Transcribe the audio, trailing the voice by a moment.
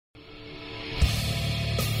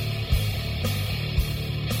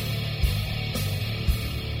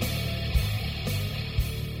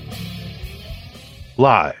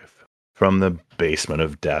Live from the Basement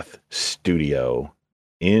of Death studio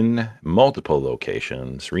in multiple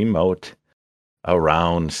locations, remote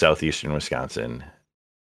around southeastern Wisconsin.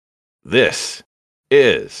 This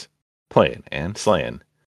is Playing and Slaying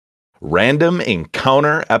Random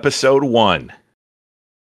Encounter Episode 1.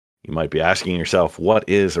 You might be asking yourself, what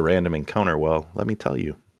is a random encounter? Well, let me tell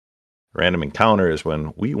you. Random encounter is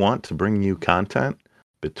when we want to bring you content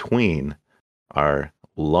between our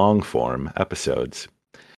long form episodes.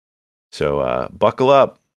 So buckle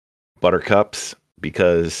up, buttercups,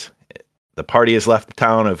 because the party has left the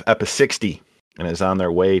town of Epi 60 and is on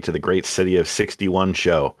their way to the great city of 61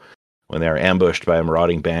 show when they are ambushed by a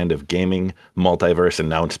marauding band of gaming multiverse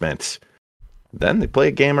announcements. Then they play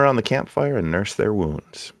a game around the campfire and nurse their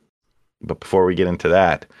wounds. But before we get into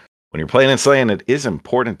that, when you're playing and slaying, it is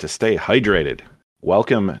important to stay hydrated.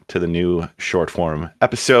 Welcome to the new short form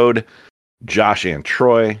episode. Josh and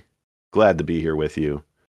Troy, glad to be here with you,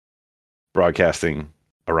 broadcasting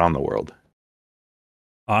around the world.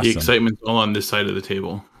 Awesome. The excitement's all on this side of the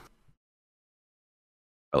table.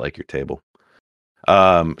 I like your table.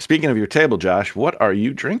 Speaking of your table, Josh, what are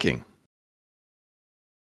you drinking?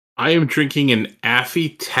 I am drinking an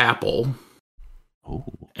Affy Tapple. Oh,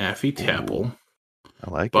 Affy Tapple. I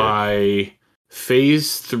like it. By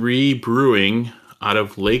Phase 3 Brewing out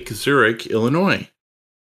of Lake Zurich, Illinois.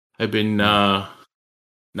 I've been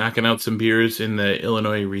knocking out some beers in the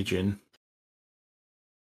Illinois region.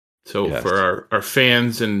 So yes, for our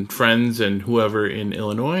fans and friends and whoever in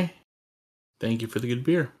Illinois, thank you for the good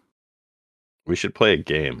beer. We should play a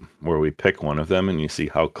game where we pick one of them and you see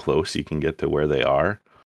how close you can get to where they are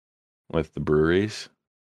with the breweries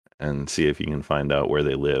and see if you can find out where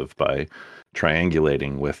they live by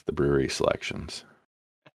triangulating with the brewery selections.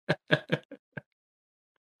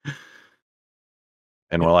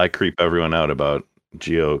 And while I creep everyone out about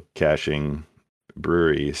geocaching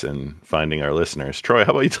breweries and finding our listeners, Troy,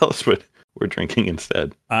 how about you tell us what we're drinking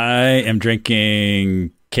instead? I am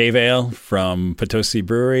drinking Cave Ale from Potosi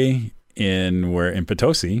Brewery in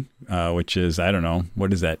Potosi, which is, I don't know,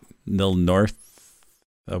 what is that? Little north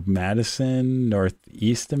of Madison,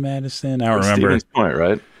 northeast of Madison. I don't remember. Stevens Point,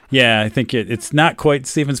 right? Yeah, I think it's not quite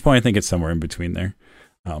Stevens Point. I think it's somewhere in between there.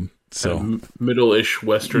 So middle-ish,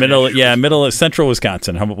 western. Middle of central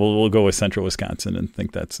Wisconsin. We'll go with central Wisconsin and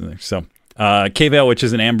think that's in there. So Cave Ale, which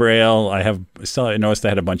is an amber ale. I noticed I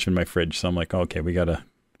had a bunch in my fridge, so I'm like, okay, we gotta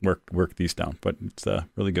work these down. But it's a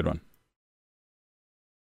really good one.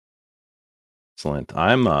 Excellent.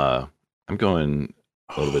 I'm going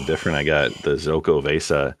a little bit different. I got the Zoco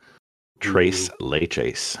Vesa Tres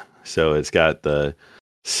Leches. So it's got the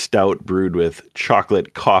stout brewed with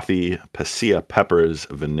chocolate, coffee, pasilla peppers,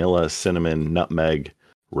 vanilla, cinnamon, nutmeg,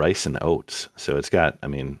 rice, and oats. So it's got, a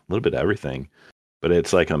little bit of everything, but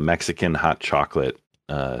it's like a Mexican hot chocolate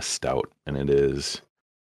stout, and it is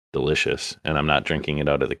delicious. And I'm not drinking it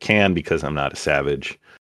out of the can because I'm not a savage.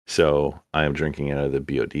 So I am drinking it out of the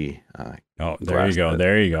BOD. There you go.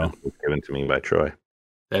 There you go. Given to me by Troy.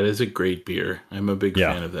 That is a great beer. I'm a big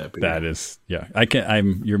fan of that beer. That is, yeah.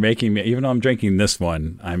 You're making me, even though I'm drinking this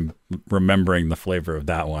one, I'm remembering the flavor of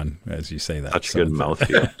that one as you say that. Such good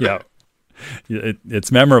mouthfeel. Yeah.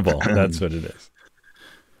 It's memorable. That's what it is.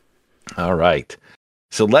 All right.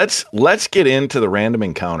 So let's get into the random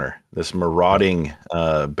encounter, this marauding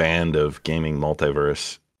band of gaming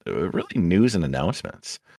multiverse, really news and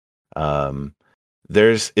announcements.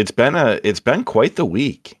 It's been quite the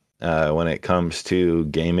week. When it comes to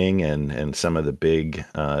gaming and some of the big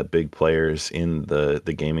players in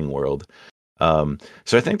the gaming world. So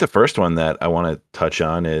I think the first one that I want to touch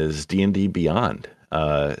on is D&D Beyond.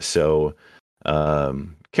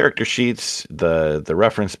 Character sheets, the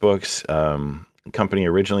reference books, company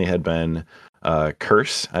originally had been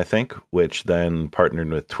Curse, I think, which then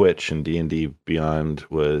partnered with Twitch, and D&D Beyond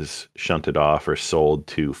was shunted off or sold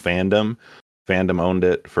to Fandom. Fandom owned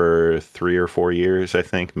it for 3 or 4 years, I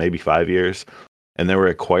think, maybe 5 years. And they were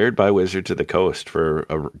acquired by Wizards of the Coast for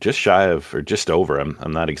just shy of, or just over, I'm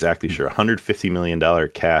not exactly sure, $150 million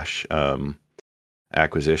cash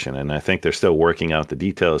acquisition. And I think they're still working out the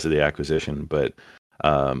details of the acquisition. But,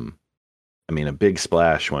 a big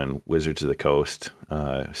splash when Wizards of the Coast,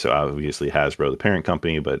 so obviously Hasbro, the parent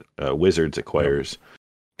company, but Wizards acquires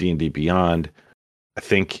D&D Beyond. I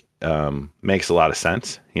think makes a lot of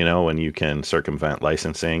sense, when you can circumvent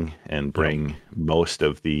licensing and bring most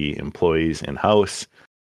of the employees in-house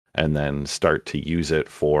and then start to use it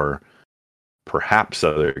for perhaps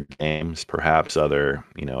other games, perhaps other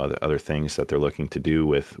things that they're looking to do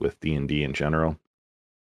with D&D in general.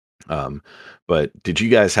 But did you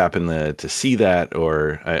guys happen to see that,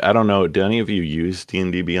 or I don't know? Do any of you use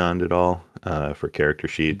D&D Beyond at all for character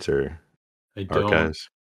sheets or I don't. archives?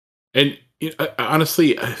 And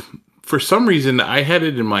honestly, for some reason, I had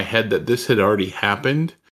it in my head that this had already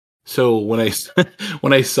happened. So when I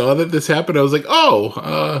when I saw that this happened, I was like,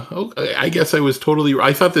 okay, I guess I was totally.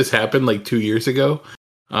 I thought this happened like 2 years ago.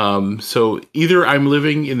 So either I'm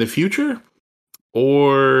living in the future,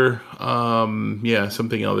 or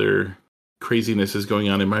something other craziness is going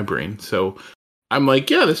on in my brain. So I'm like,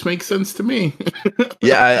 yeah, this makes sense to me.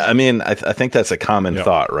 Yeah, I mean, I think that's a common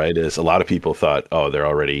thought, right? Is a lot of people thought, oh, they're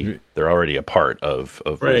already a part of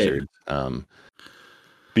Right. Wizards,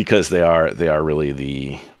 because they are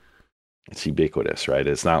really it's ubiquitous, right?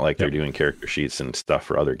 It's not like they're doing character sheets and stuff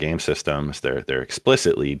for other game systems. They're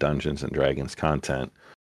explicitly Dungeons and Dragons content,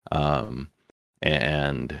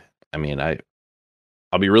 and I mean,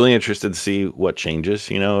 I'll be really interested to see what changes,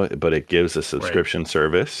 but it gives a subscription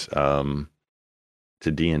service to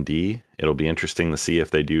D&D. It'll be interesting to see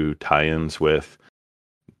if they do tie-ins with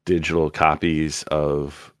digital copies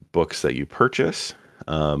of books that you purchase.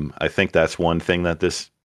 I think that's one thing that this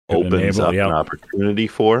opens up an opportunity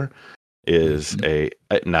for is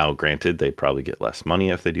now granted, they probably get less money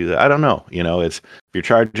if they do that. I don't know. It's if you're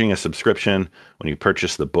charging a subscription when you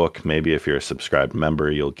purchase the book, maybe if you're a subscribed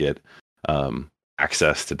member, you'll get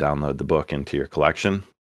access to download the book into your collection.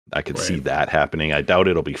 I could see that happening. I doubt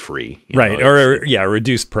it'll be free. Or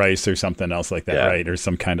reduced price or something else like that, right? Or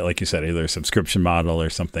some kind of, like you said, either a subscription model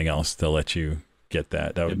or something else to let you get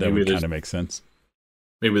that. That would kind of make sense.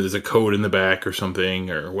 Maybe there's a code in the back or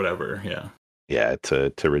something or whatever. Yeah. Yeah,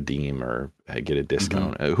 to redeem or get a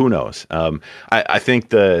discount. Who knows? I think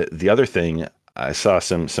the other thing I saw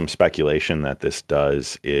some speculation that this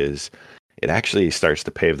does is it actually starts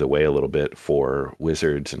to pave the way a little bit for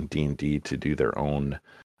Wizards and D&D to do their own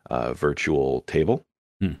virtual table.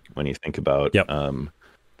 When you think about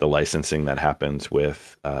the licensing that happens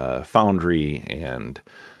with Foundry and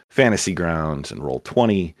Fantasy Grounds and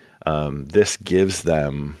Roll20, this gives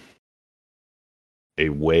them a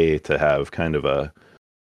way to have kind of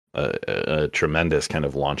a tremendous kind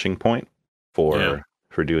of launching point for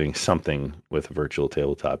doing something with a virtual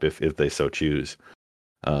tabletop if they so choose.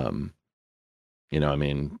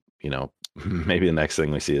 Maybe the next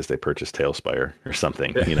thing we see is they purchase Tailspire or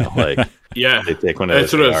something, they take one of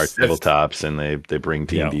those tabletops and they bring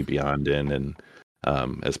D&D Beyond in and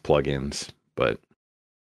as plugins. But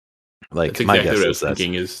like, that's my exactly guess what I is was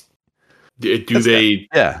thinking is, do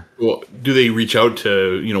they reach out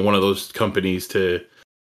to, one of those companies to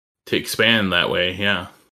expand that way? Yeah.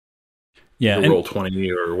 Roll20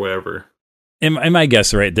 or whatever. And my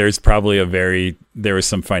guess, right, there was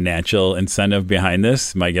some financial incentive behind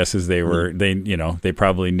this. My guess is they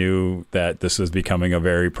probably knew that this was becoming a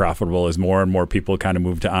very profitable as more and more people kind of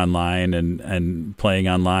moved to online and playing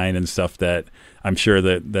online and stuff, that I'm sure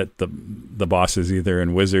that the bosses either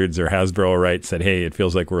in Wizards or Hasbro, right, said, hey, it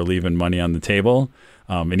feels like we're leaving money on the table.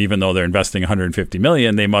 And even though they're investing $150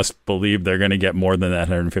 million, they must believe they're going to get more than that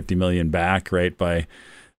 $150 million back, right, by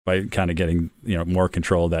kind of getting more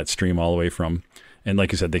control of that stream all the way from, and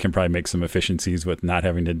like you said, they can probably make some efficiencies with not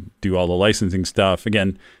having to do all the licensing stuff.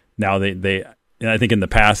 Again, now they I think in the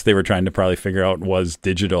past they were trying to probably figure out, was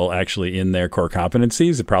digital actually in their core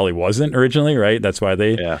competencies? It probably wasn't originally, right? That's why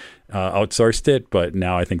they outsourced it. But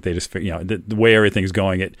now I think they just the way everything's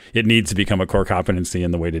going, it needs to become a core competency,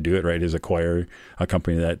 and the way to do it right is acquire a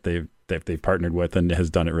company that they've partnered with and has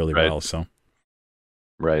done it really well. So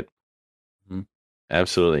right.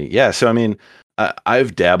 Absolutely. Yeah. So, I mean,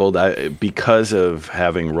 I've dabbled because of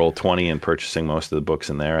having Roll20 and purchasing most of the books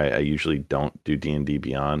in there. I usually don't do D&D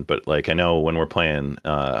Beyond, but like, I know when we're playing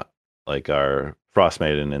like our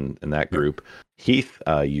Frostmaiden and that group, Heath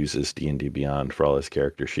uses D&D Beyond for all his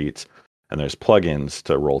character sheets, and there's plugins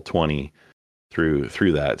to Roll20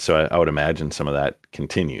 through that. So I would imagine some of that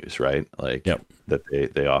continues, right? Like that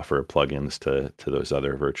they offer plugins to those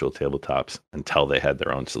other virtual tabletops until they had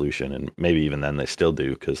their own solution, and maybe even then they still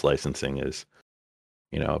do, because licensing is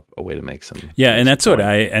a way to make some and that's what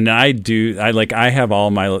I do. I have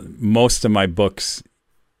all most of my books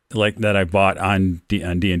like that I bought on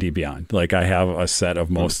D&D Beyond. Like, I have a set of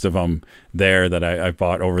most of them there that I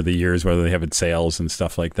bought over the years, whether they have it sales and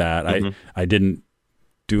stuff like that. I didn't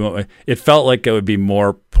do it. Felt like it would be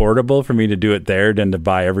more portable for me to do it there than to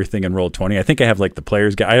buy everything in Roll20. I think I have like the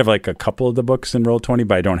player's guide. I have like a couple of the books in Roll20,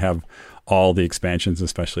 but I don't have all the expansions,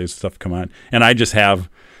 especially as stuff come on. And I just have,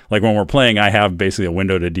 like, when we're playing, I have basically a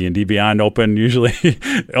window to D&D Beyond open usually.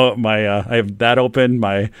 I have that open,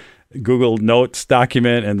 my Google Notes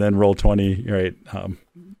document, and then Roll20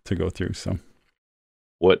 to go through. So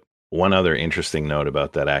One other interesting note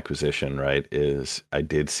about that acquisition, right, is I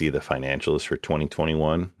did see the financials for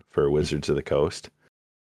 2021 for Wizards of the Coast.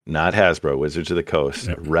 Not Hasbro, Wizards of the Coast.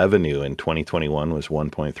 Yep. Revenue in 2021 was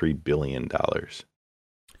 $1.3 billion.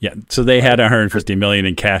 Yeah, so they had 150 million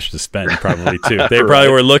in cash to spend probably too. They Right. probably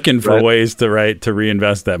were looking for Right. ways to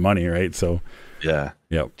reinvest that money, right? So Yeah.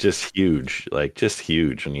 Yep. Just huge. Like just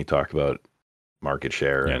huge when you talk about market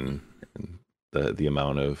share Yep. and the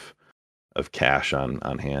amount of cash on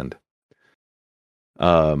hand.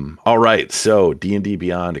 All right, so D&D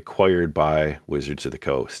Beyond acquired by Wizards of the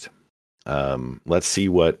Coast. Let's see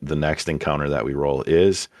what the next encounter that we roll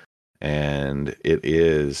is, and it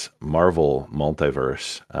is Marvel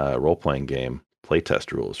Multiverse role-playing game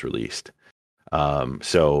playtest rules released.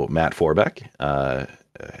 So Matt Forbeck, a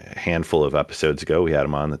handful of episodes ago, we had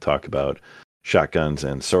him on to talk about Shotguns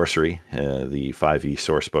and Sorcery, the 5e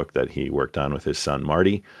source book that he worked on with his son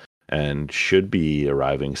Marty, and should be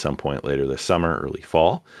arriving some point later this summer, early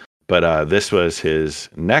fall. But this was his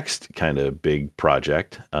next kind of big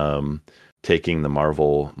project, taking the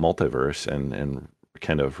Marvel multiverse and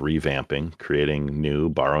kind of revamping, creating new,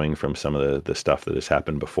 borrowing from some of the stuff that has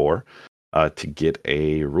happened before, to get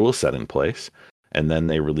a rule set in place. And then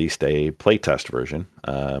they released a playtest version.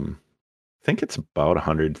 I think it's about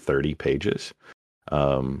 130 pages.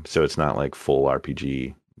 So it's not like full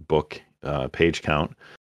RPG book page count.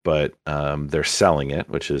 But they're selling it,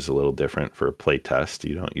 which is a little different for a playtest.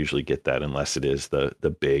 You don't usually get that unless it is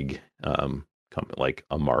the big company like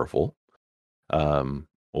a Marvel,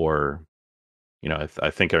 or I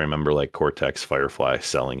think I remember like Cortex Firefly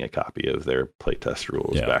selling a copy of their playtest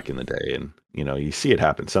rules back in the day, and you see it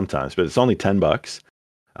happen sometimes, but it's only $10,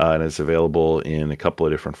 and it's available in a couple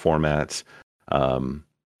of different formats.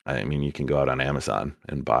 I mean, you can go out on Amazon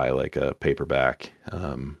and buy like a paperback.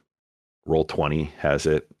 Roll20 has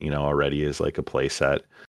it, already as like a play set,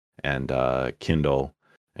 and Kindle.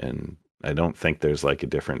 And I don't think there's like a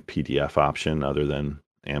different PDF option other than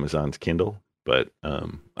Amazon's Kindle. But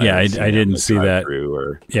I didn't see that.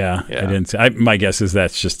 I didn't see. My guess is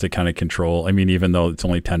that's just to kind of control. I mean, even though it's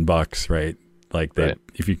only $10, right? Like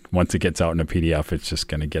once it gets out in a PDF, it's just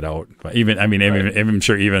going to get out. But I'm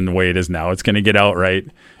sure even the way it is now, it's going to get out, right?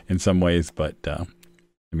 In some ways, but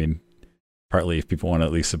partly if people want to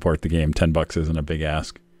at least support the game, $10 isn't a big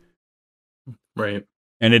ask. Right.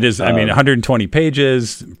 And it is, 120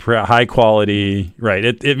 pages, high quality, right?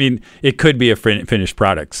 It could be a finished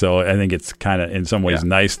product. So I think it's kind of in some ways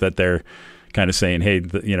nice that they're kind of saying, hey,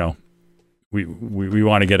 we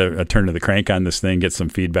want to get a turn of the crank on this thing, get some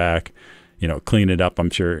feedback, clean it up. I'm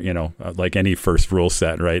sure, like any first rule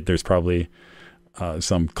set, right? There's probably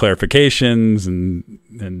some clarifications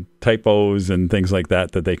and typos and things like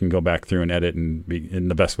that they can go back through and edit,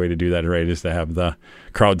 and the best way to do that, right, is to have the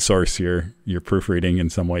crowdsource your proofreading in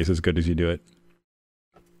some ways as good as you do it.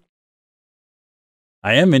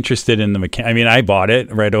 I am interested in the I bought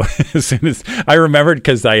it right away as soon as I remembered,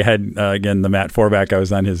 because I had again the Matt Forback. I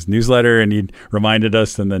was on his newsletter and he reminded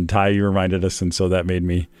us, and then Ty, you reminded us, and so that made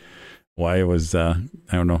me. Why I was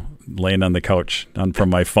laying on the couch from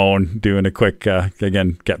my phone doing a quick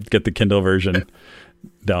again get the Kindle version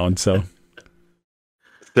down. So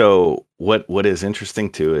what is interesting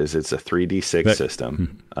too is it's a 3d6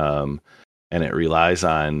 system, and it relies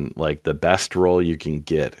on, like, the best roll you can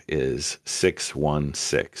get is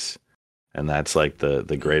 6-1-6, and that's like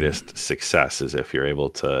the greatest success is if you're able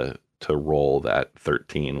to roll that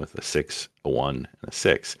 13 with a 6, a 1, and a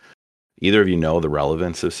 6. Either of you know the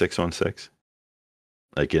relevance of 616?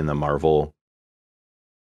 Like in the Marvel?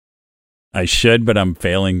 I should, but I'm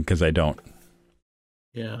failing because I don't.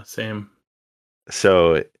 Yeah, same.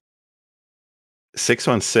 So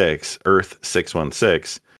 616, Earth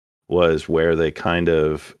 616, was where they kind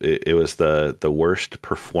of, it was the worst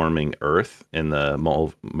performing Earth in the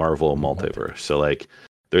Marvel multiverse. So like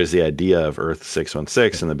there's the idea of Earth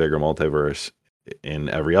 616 in the bigger multiverse. In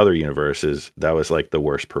every other universe that was like the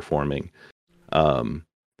worst performing, and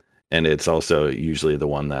it's also usually the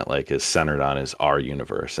one that like is centered on is our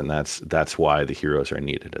universe, and that's why the heroes are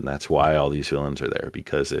needed, and that's why all these villains are there,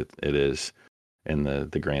 because it is in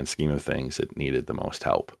the grand scheme of things it needed the most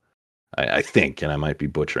help. I think, and I might be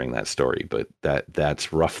butchering that story, but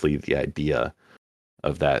that's roughly the idea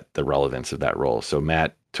of that, the relevance of that role. So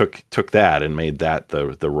Matt took that and made that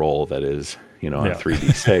the role that is on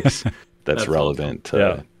 3d6. That's relevant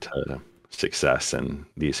to success and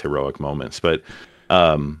these heroic moments. But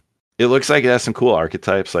it looks like it has some cool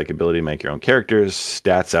archetypes, like ability to make your own characters,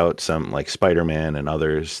 stats out some like Spider-Man and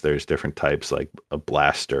others. There's different types like a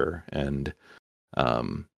blaster and,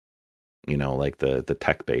 like the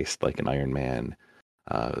tech-based, like an Iron Man.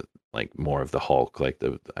 like more of the Hulk, like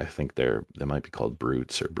I think they might be called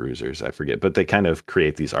brutes or bruisers, I forget, but they kind of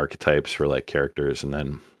create these archetypes for like characters and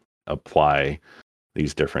then apply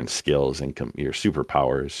these different skills and your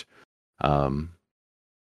superpowers.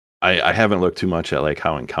 I haven't looked too much at like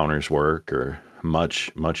how encounters work or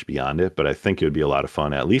much beyond it, but I think it would be a lot of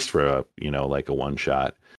fun, at least for a like a one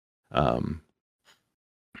shot, and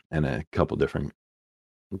a couple different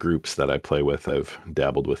groups that I play with. I've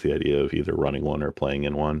dabbled with the idea of either running one or playing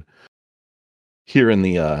in one here in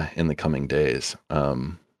the coming days.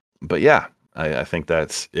 But yeah, I think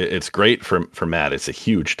it's great for Matt. It's a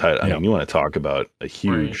huge title. I mean, you want to talk about a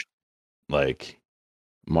huge like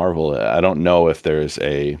Marvel. I don't know if there's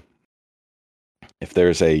a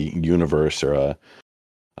universe or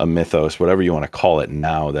a mythos, whatever you want to call it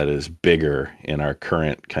now, that is bigger in our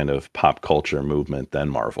current kind of pop culture movement than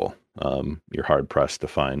Marvel. You're hard pressed to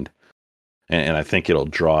find, and I think it'll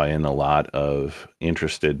draw in a lot of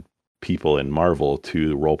interested people in Marvel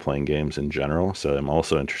to role playing games in general. So I'm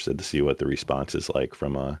also interested to see what the response is like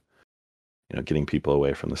from getting people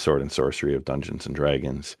away from the sword and sorcery of Dungeons and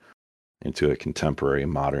Dragons into a contemporary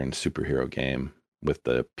modern superhero game with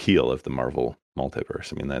the appeal of the Marvel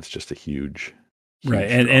multiverse. I mean, that's just a huge right.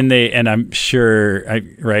 And I'm sure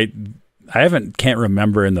can't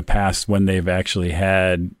remember in the past when they've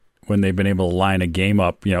been able to line a game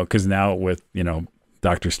up, because now with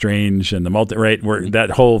Doctor Strange and the where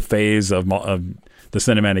that whole phase of the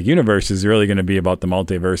cinematic universe is really going to be about the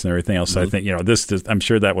multiverse and everything else. So I think I'm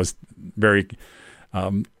sure that was very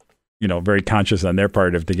very conscious on their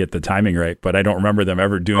part to get the timing right, but I don't remember them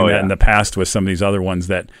ever doing that in the past with some of these other ones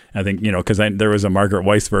that I think, because there was a Margaret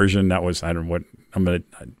Weis version that was,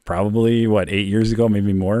 probably 8 years ago,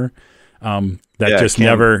 maybe more. Cam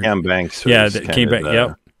Banks. Came back.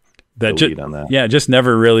 Yep. Just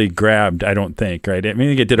never really grabbed, I don't think, right? I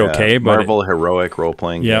mean, it did okay, but Marvel heroic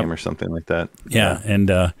role-playing game or something like that. Yeah.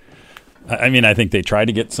 And, I mean, I think they tried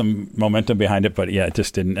to get some momentum behind it, but it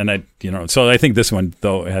just didn't. And so I think this one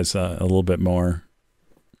though has a little bit more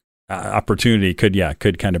opportunity.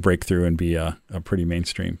 Could kind of break through and be a pretty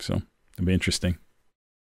mainstream. So it'll be interesting.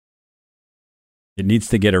 It needs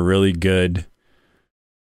to get a really good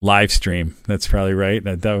live stream. That's probably right.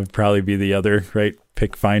 That would probably be the other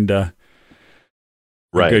find a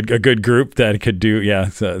good group that could do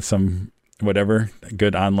some. Whatever, a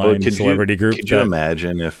good online celebrity group. Could you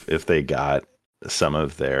imagine if they got some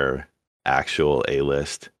of their actual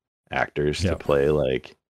A-list actors to play,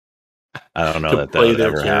 like, I don't know that would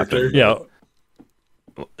ever happen. Yeah.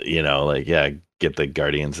 Get the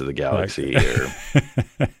Guardians of the Galaxy or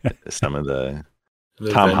some of the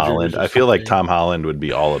Tom Holland. I feel like Tom Holland would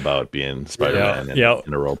be all about being Spider-Man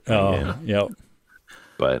in a role-playing game. Yep.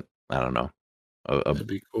 But I don't know. That'd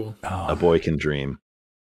be cool. A boy can dream.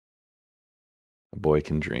 A boy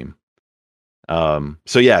can dream.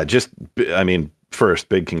 First,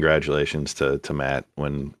 big congratulations to Matt.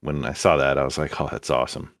 When I saw that, I was like, oh, that's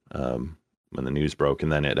awesome. When the news broke,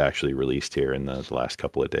 and then it actually released here in the last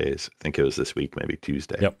couple of days. I think it was this week, maybe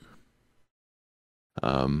Tuesday. Yep.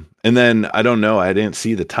 And then I don't know. I didn't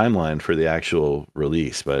see the timeline for the actual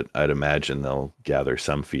release, but I'd imagine they'll gather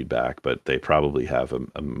some feedback. But they probably have a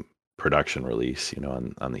production release,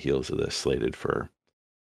 on the heels of this, slated for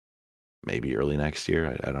maybe early next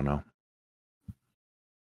year. I don't know.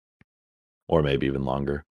 Or maybe even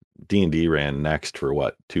longer. D&D ran next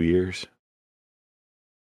for 2 years?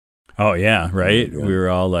 Oh, yeah, right? Yeah. We were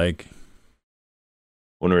all like...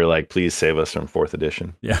 When we were like, please save us from 4th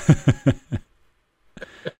edition. Yeah.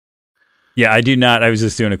 Yeah, I do not... I was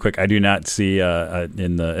just doing a quick... I do not see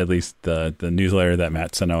in at least the newsletter that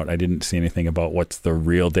Matt sent out, I didn't see anything about what's the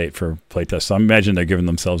real date for playtest. So I imagine they're giving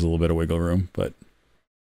themselves a little bit of wiggle room, but...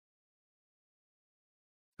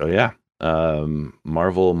 So yeah,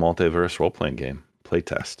 Marvel Multiverse role-playing game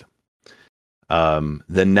playtest.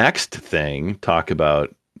 The next thing, talk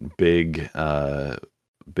about big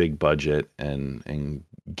budget and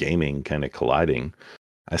gaming kind of colliding.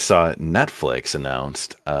 I saw Netflix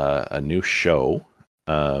announced a new show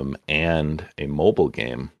and a mobile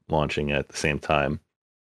game launching at the same time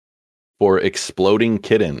for Exploding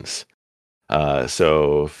Kittens.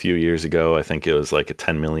 So a few years ago, I think it was like a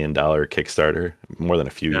 $10 million Kickstarter, more than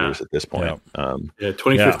a few years at this point.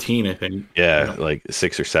 2015, I think. Yeah, like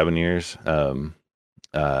 6 or 7 years.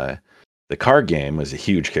 The card game was a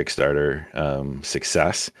huge Kickstarter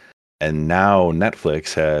success. And now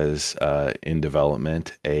Netflix has in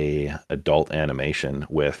development a adult animation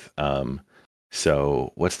with,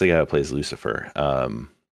 so what's the guy who plays Lucifer?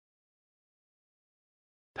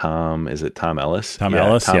 Tom Ellis? Tom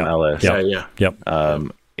Ellis. Ellis. Yeah. Yep.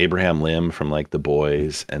 Abraham Lim from like The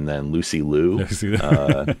Boys, and then Lucy Liu,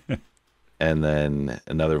 and then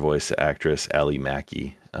another voice actress, Ally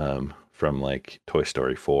Mackey, from like Toy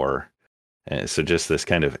Story 4. And so just this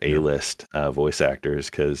kind of A-list voice actors,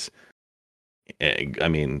 because I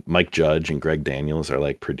mean, Mike Judge and Greg Daniels are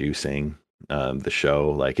like producing the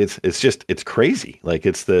show. Like it's crazy. Like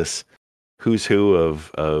it's this who's who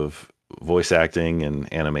of voice acting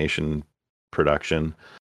and animation production.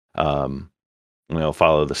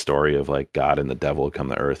 Follow the story of like God and the devil come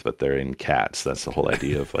to earth, but they're in cats. That's the whole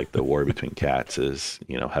idea of like the war between cats is,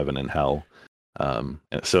 heaven and hell.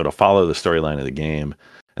 So it'll follow the storyline of the game.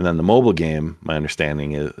 And then the mobile game, my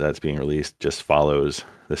understanding is that's being released just follows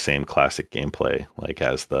the same classic gameplay, like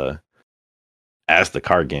as the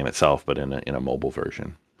card game itself, but in a mobile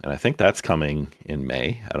version. And I think that's coming in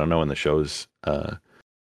May. I don't know when the show's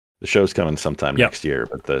coming sometime next year,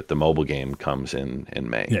 but the mobile game comes in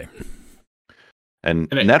May. Yeah. And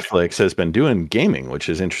Netflix has been doing gaming, which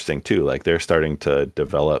is interesting too. Like they're starting to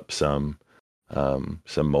develop some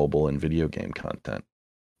mobile and video game content.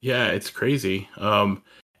 Yeah, it's crazy.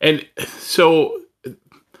 And so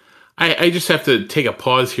I just have to take a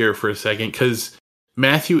pause here for a second because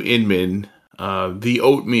Matthew Inman, the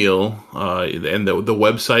Oatmeal, and the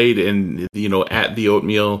website, and at the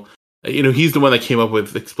Oatmeal, he's the one that came up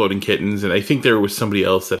with Exploding Kittens, and I think there was somebody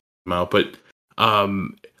else that came out, but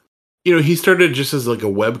he started just as like a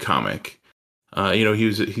web comic.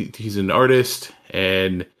 He's an artist,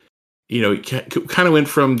 and kind of went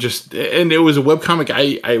from and it was a web comic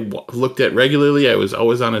I looked at regularly. I was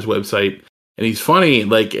always on his website, and he's funny.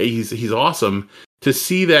 Like he's awesome. To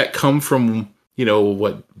see that come from,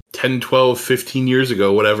 10, 12, 15 years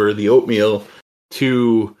ago, whatever, the Oatmeal,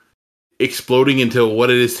 to exploding into what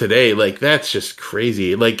it is today. Like that's just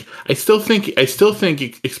crazy. Like I still think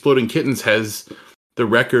Exploding Kittens has the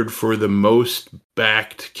record for the most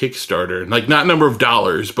backed Kickstarter. Like not number of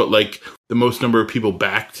dollars, but like the most number of people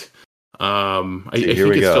backed. I think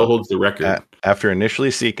it still holds the record. After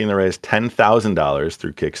initially seeking to raise $10,000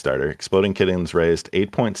 through Kickstarter, Exploding Kittens raised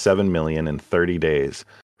 $8.7 million in 30 days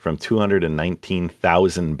from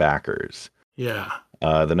 219,000 backers. Yeah.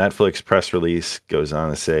 The Netflix press release goes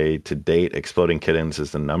on to say, to date, Exploding Kittens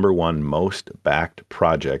is the #1 most backed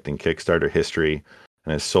project in Kickstarter history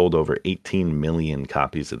and has sold over 18 million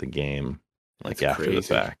copies of the game. Like after the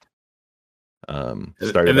fact.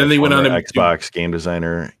 Started and then they went on to Xbox game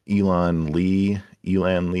designer Elan Lee,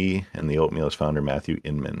 and the Oatmeal's founder Matthew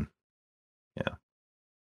Inman.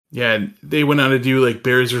 Yeah, and they went on to do like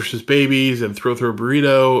Bears vs. Babies and Throw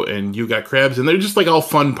Burrito and You Got Crabs, and they're just like all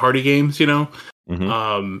fun party games,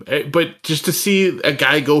 Mm-hmm. But just to see a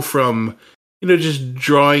guy go from just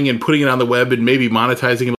drawing and putting it on the web and maybe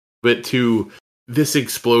monetizing it a little bit to this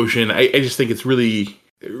explosion, I just think it's really,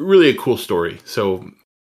 really a cool story. So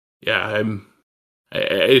yeah,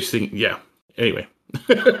 I just think, anyway,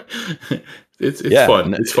 it's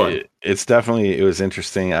fun. It's fun. It's definitely, it was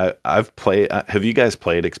interesting. I've played, have you guys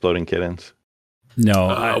played Exploding Kittens?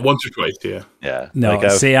 No. Once or twice. Yeah. Yeah. No,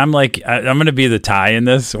 I'm going to be the tie in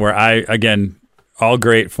this where again, all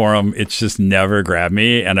great for them. It's just never grabbed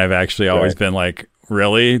me. And I've actually always been like,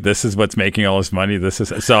 really, this is what's making all this money.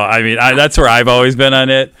 That's where I've always been on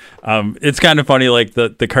it. It's kind of funny. Like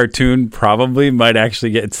the cartoon probably might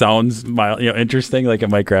actually it sounds interesting. Like it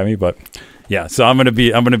might grab me, but yeah. So I'm gonna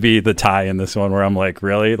be the tie in this one where I'm like,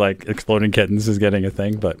 really, like Exploding Kittens is getting a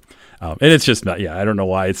thing, but and it's just not. Yeah, I don't know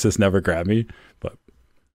why it's just never grabbed me, but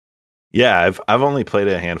yeah, I've only played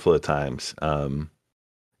it a handful of times.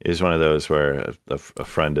 It was one of those where a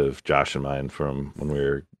friend of Josh and mine from when we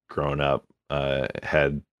were growing up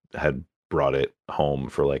had brought it home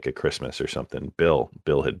for like a Christmas or something. Bill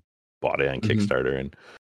had bought it on Kickstarter and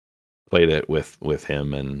played it with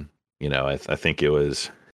him, and I think it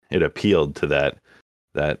appealed to that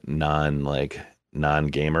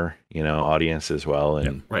non-gamer audience as well,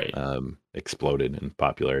 and exploded in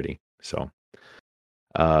popularity. So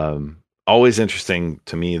always interesting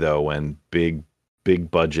to me though when big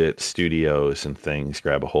budget studios and things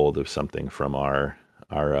grab a hold of something from our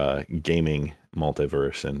gaming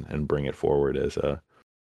multiverse and bring it forward as a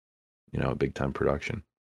big time production.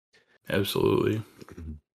 Absolutely.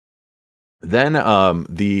 Then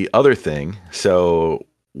the other thing, so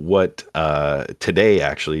what today,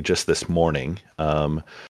 actually just this morning,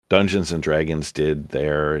 Dungeons and Dragons did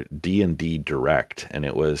their D&D Direct, and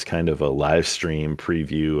it was kind of a live stream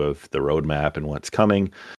preview of the roadmap and what's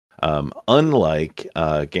coming. Unlike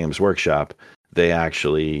Games Workshop, they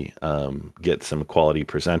actually get some quality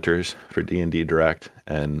presenters for D&D Direct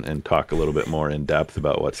and talk a little bit more in depth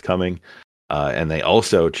about what's coming. And they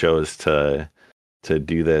also chose to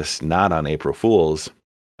do this not on April Fool's,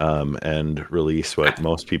 and release what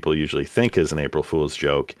most people usually think is an April Fool's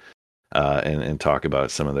joke, and talk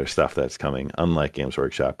about some of their stuff that's coming, unlike Games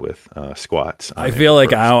Workshop with Squats. I feel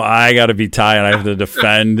like I got to be tied. I have to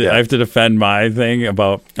defend. Yeah. I have to defend my thing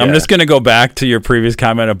about. I'm Yeah. just going to go back to your previous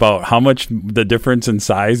comment about how much the difference in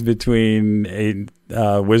size between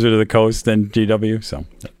a Wizard of the Coast and GW. So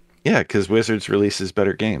Yeah, because Wizards releases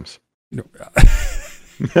better games.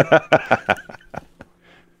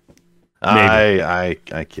 I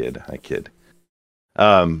kid.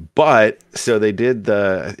 But so they did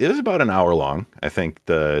it was about an hour long. I think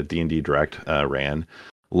the D&D Direct ran.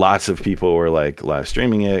 Lots of people were like live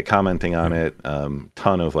streaming it, commenting on it.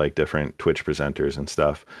 Ton of like different Twitch presenters and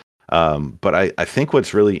stuff. But I think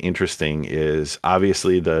what's really interesting is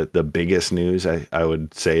obviously the biggest news I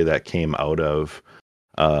would say that came out of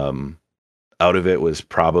it was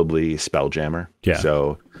probably Spelljammer. Yeah.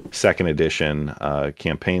 So second edition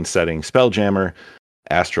campaign setting, Spelljammer,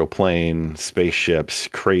 astral plane, spaceships,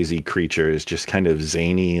 crazy creatures, just kind of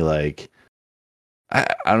zany, like I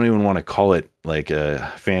don't even want to call it like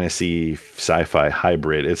a fantasy sci-fi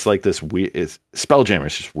hybrid. It's like this weird. Spelljammer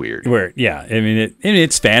is just weird. Weird, yeah. I mean,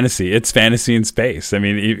 it's fantasy. It's fantasy in space. I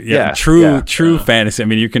mean, Yeah, true fantasy. I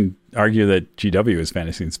mean, you can argue that GW is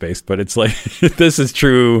fantasy in space, but it's like this is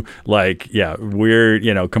true. Like, yeah, weird.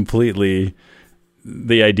 Completely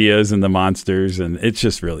the ideas and the monsters, and it's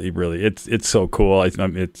just really, it's so cool. I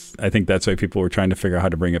think that's why people were trying to figure out how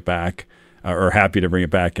to bring it back, or happy to bring it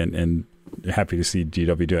back, and happy to see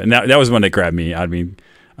GW do it. And that was one that grabbed me. I mean,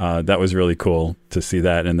 that was really cool to see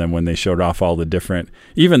that. And then when they showed off all the different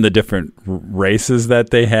races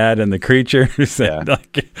that they had and the creatures, and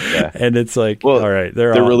it's like, well, all right,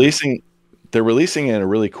 they're releasing it in a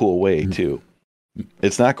really cool way too.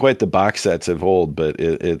 It's not quite the box sets of old, but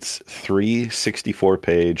it's 3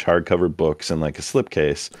 64-page hardcover books and like a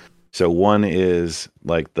slipcase. So one is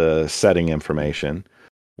like the setting information.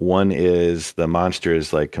 One is the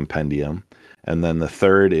monsters like compendium, and then the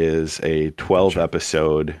third is a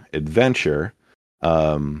 12-episode adventure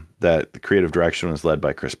that the creative direction was led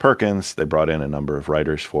by Chris Perkins. They brought in a number of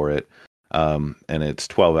writers for it, and it's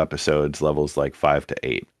 12 episodes, levels like 5 to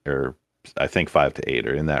 8, or I think 5 to 8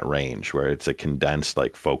 are in that range, where it's a condensed,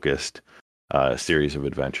 like focused series of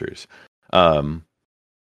adventures. Quality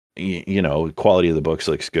of the books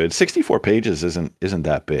looks good. 64 pages isn't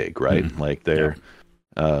that big, right? Like they're.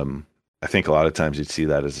 Yeah. I think a lot of times you'd see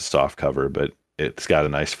that as a soft cover, but it's got a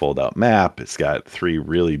nice fold out map. It's got 3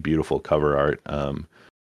 really beautiful cover art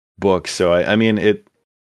books. So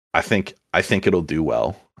I think it'll do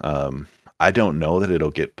well. I don't know that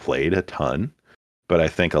it'll get played a ton, but I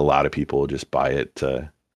think a lot of people will just buy it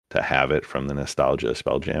to have it from the nostalgia of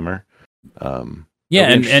Spelljammer. And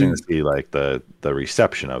to see like the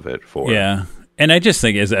reception of it for. Yeah. And I just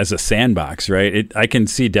think as a sandbox, right? I can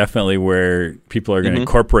see definitely where people are going to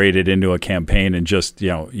incorporate it into a campaign, and just,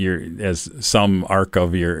 you're as some arc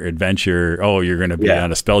of your adventure. Oh, you're going to be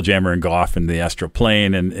on a Spelljammer and go off into the astral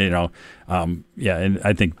plane, and and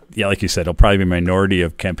I think like you said, it'll probably be a minority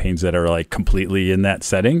of campaigns that are like completely in that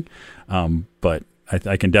setting. But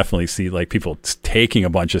I can definitely see like people taking a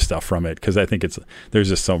bunch of stuff from it, because I think there's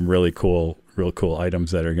just some real cool items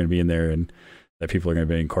that are going to be in there, and that people are going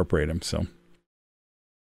to be incorporate them. So.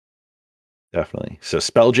 Definitely. So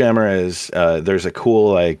Spelljammer is there's a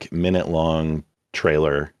cool like minute-long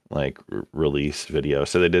trailer like release video.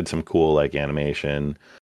 So they did some cool like animation.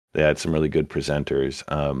 They had some really good presenters.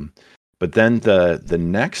 But then the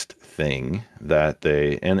next thing that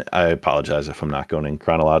and I apologize if I'm not going in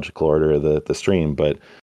chronological order of the stream, but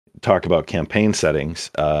talk about campaign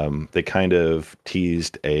settings. They kind of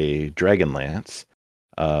teased a Dragonlance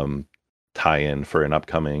tie-in for an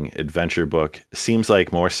upcoming adventure book. Seems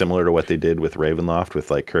like more similar to what they did with Ravenloft with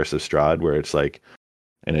like Curse of Strahd, where it's like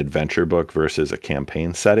an adventure book versus a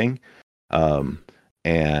campaign setting.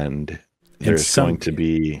 And there's going to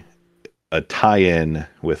be a tie-in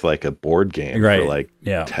with like a board game for like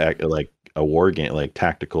like a war game, like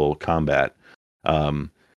tactical combat. And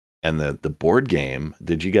the board game,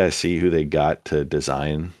 did you guys see who they got to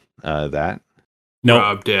design that? No,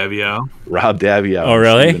 Rob Daviau. Oh,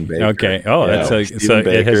 really? Okay. Oh, that's so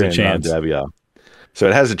it has a chance. So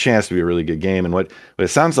it has a chance to be a really good game. And what it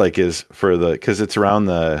sounds like is because it's around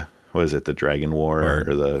the Dragon War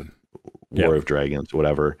or the War of Dragons,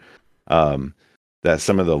 whatever. That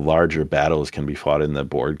some of the larger battles can be fought in the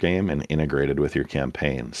board game and integrated with your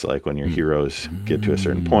campaign. So like when your heroes get to a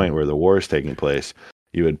certain point where the war is taking place,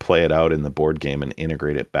 you would play it out in the board game and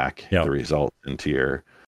integrate it back the result into your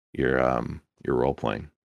role playing.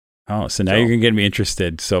 Oh, so now you're gonna get me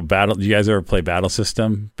interested. So do you guys ever play Battle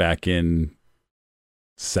System back in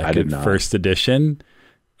first edition?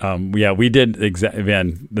 Yeah, we did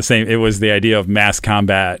man, the same. It was the idea of mass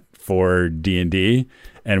combat for D&D,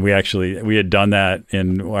 and we had done that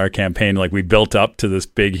in our campaign. Like, we built up to this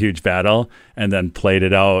big, huge battle, and then played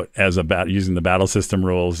it out as a using the battle system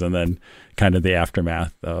rules, and then kind of the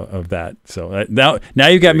aftermath of that. So now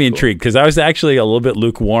you got me intrigued, because I was actually a little bit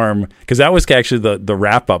lukewarm, because that was actually the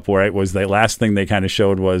wrap up, where it was the last thing they kind of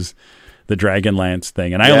showed was the Dragonlance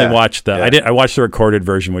thing, and I only watched I watched the recorded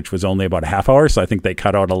version, which was only about a half hour, so I think they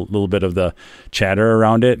cut out a little bit of the chatter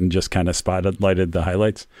around it and just kind of spotlighted the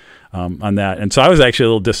highlights on that. And so I was actually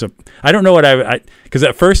a little I don't know what because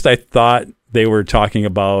at first I thought they were talking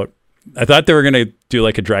about, I thought they were going to do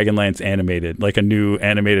like a Dragonlance animated, like a new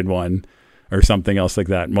animated one or something else like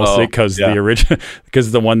that, mostly because the original,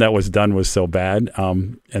 because the one that was done was so bad.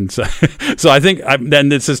 And so, so I think then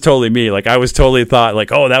this is totally me. Like, I was totally thought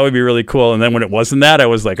like, oh, that would be really cool. And then when it wasn't that, I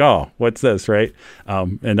was like, oh, what's this? Right.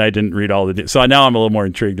 And I didn't read all so now I'm a little more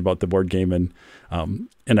intrigued about the board game. And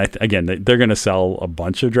again, they're going to sell a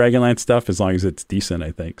bunch of Dragonlance stuff as long as it's decent,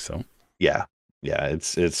 I think. So, yeah.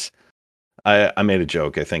 It's, I made a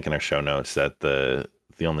joke, I think, in our show notes that the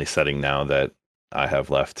only setting now that I have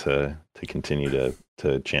left to continue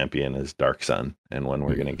to champion is Dark Sun, and when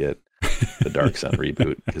we're going to get the Dark Sun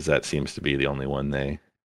reboot, because that seems to be the only one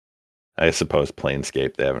I suppose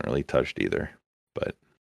Planescape they haven't really touched either, but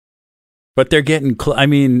they're getting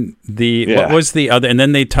what was the other, and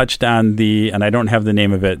then they touched on and I don't have the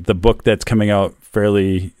name of it, the book that's coming out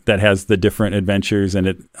that has the different adventures in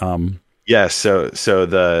it. So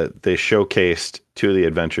they showcased 2 of the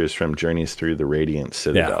adventures from Journeys Through the Radiant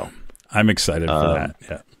Citadel. Yeah. I'm excited for that.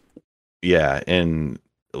 Yeah. Yeah. And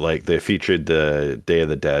like, they featured the Day of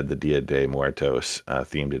the Dead, the Dia de Muertos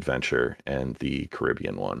themed adventure, and the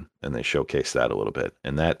Caribbean one. And they showcased that a little bit.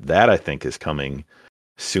 And that I think is coming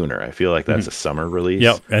sooner. I feel like that's a summer release.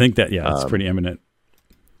 Yep. I think that, it's pretty imminent.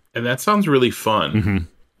 And that sounds really fun. Mm-hmm.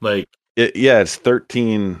 Like, it's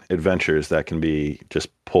 13 adventures that can be just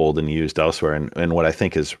pulled and used elsewhere. And what I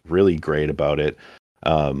think is really great about it,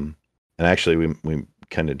 and actually we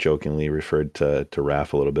kind of jokingly referred to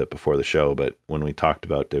Raph a little bit before the show, but when we talked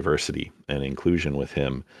about diversity and inclusion with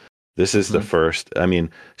him, this is the first. I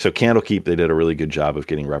mean, so Candlekeep, they did a really good job of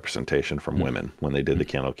getting representation from women when they did the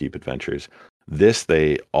Candlekeep adventures.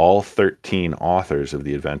 All 13 authors of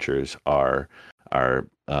the adventures are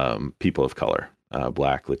people of color,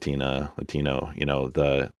 Black, Latino,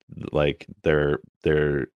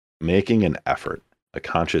 they're making an effort, a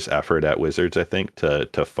conscious effort at Wizards, I think,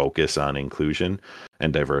 to focus on inclusion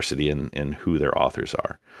and diversity in who their authors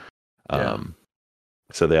are.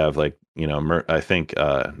 So they have I think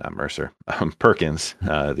not Mercer, Perkins,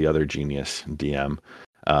 the other genius DM,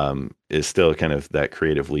 is still kind of that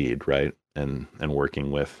creative lead, right? And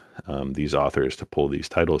working with these authors to pull these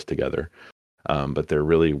titles together. But they're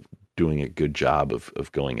really doing a good job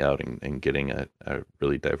of going out and getting a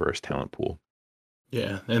really diverse talent pool.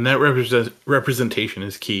 Yeah, and that representation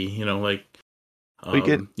is key.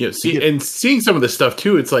 Seeing some of this stuff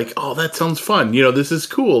too, it's like, oh, that sounds fun. This is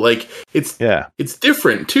cool. Like, it's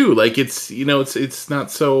different too. Like, it's not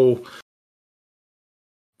so,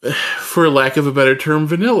 for lack of a better term,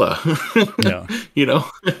 vanilla. Yeah.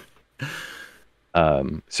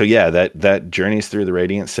 So yeah, that Journeys Through the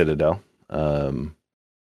Radiant Citadel.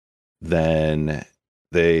 Then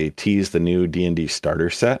they teased the new D&D starter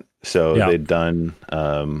set. So they'd done,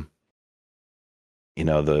 the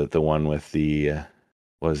one with the,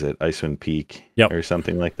 was it Icewind Peak or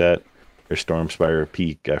something like that, or Stormspire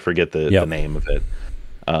Peak? I forget the name of it.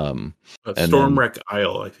 Stormwreck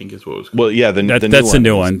Isle, I think, is what it was called. Well, yeah, that's the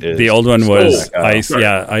new one. The old one was Ice.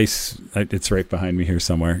 Yeah, Ice. It's right behind me here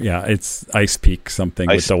somewhere. Yeah, it's Ice Peak something.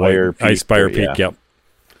 Icespire Peak. Yep.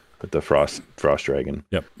 With the Frost Dragon.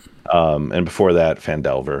 Yep. And before that,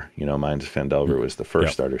 Phandelver. Mine's Phandelver was the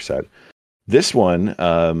first starter set. This one,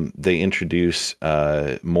 they introduce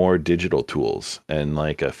more digital tools and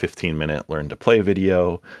like a 15-minute learn to play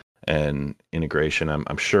video and integration.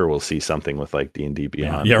 I'm sure we'll see something with like D&D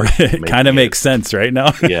Beyond. Yeah, right. It kind of makes sense right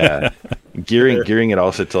now. Yeah. Gearing it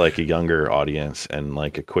also to like a younger audience and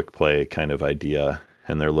like a quick play kind of idea.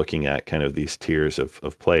 And they're looking at kind of these tiers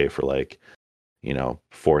of play for like,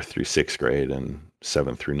 4th through 6th grade and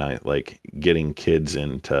 7th through 9th, like getting kids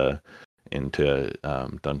into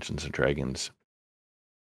Dungeons and Dragons,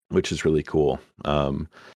 which is really cool. And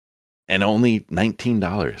only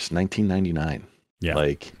 $19.99. Yeah.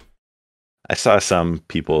 Like, I saw some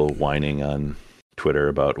people whining on Twitter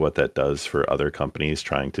about what that does for other companies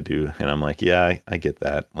trying to do. And I'm like, yeah, I get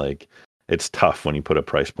that. Like, it's tough when you put a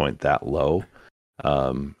price point that low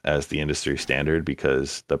as the industry standard,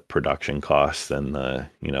 because the production costs and the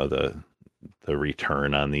the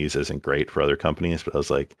return on these isn't great for other companies, but I was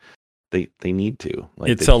like, they need to. Like,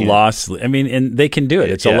 it's a loss. I mean, and they can do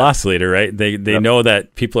it. It's a loss leader, right? They know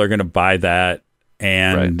that people are going to buy that,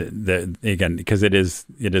 and again, because it is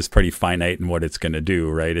pretty finite in what it's going to do,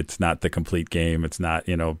 right? It's not the complete game. It's not,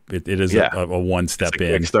 it is a one step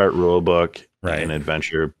in. Kickstart rule book, right? An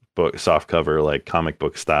adventure book, soft cover, like comic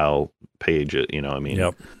book style page.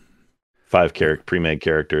 Yep. 5 pre-made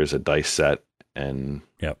characters, a dice set, and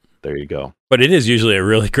there you go. But it is usually a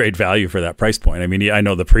really great value for that price point. I mean, I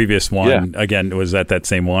know the previous one again was at that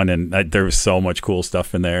same one, and there was so much cool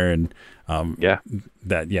stuff in there, and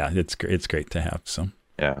it's great to have. So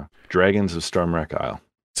Dragons of Stormwreck Isle.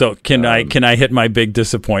 So can I hit my big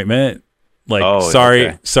disappointment? Like,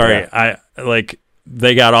 sorry, I like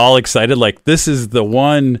they got all excited. Like, this is the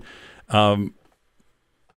one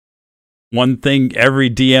thing every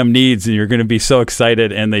DM needs, and you're going to be so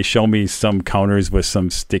excited. And they show me some counters with some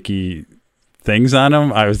sticky things on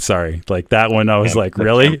them. I was sorry, like that one. I was like,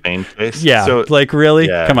 really? Campaign face? Yeah, so, like really?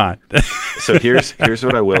 Yeah. Come on. So here's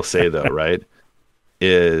what I will say though, right?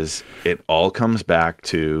 Is it all comes back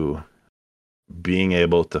to being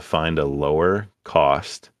able to find a lower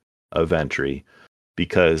cost of entry,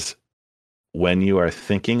 because when you are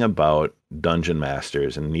thinking about dungeon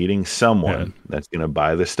masters and needing someone that's going to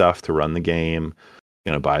buy the stuff to run the game,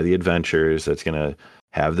 going to buy the adventures, that's going to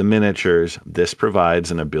have the miniatures, this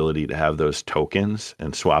provides an ability to have those tokens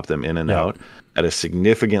and swap them in and out at a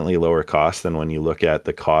significantly lower cost than when you look at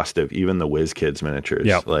the cost of even the WizKids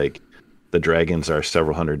miniatures. Like, the dragons are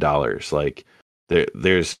several $100s. Like,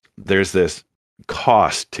 there's this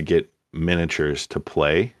cost to get miniatures to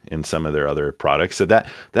play in some of their other products. So that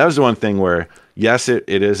was the one thing where, yes, it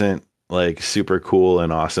isn't like super cool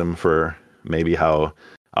and awesome for maybe how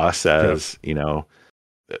us as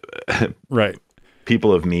right,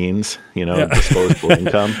 people of means, disposable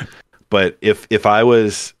income. But if I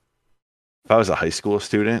was a high school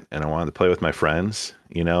student and I wanted to play with my friends,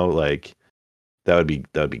 like that would be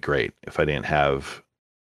great. If I didn't have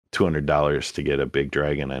 $200 to get a big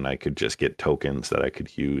dragon and I could just get tokens that I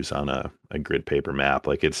could use on a grid paper map,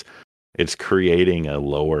 like it's creating a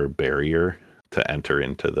lower barrier to enter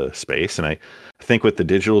into the space. And I think with the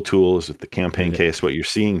digital tools, with the campaign case, what you're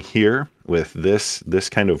seeing here with this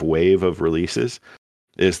kind of wave of releases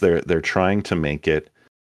is they're trying to make it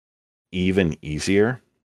even easier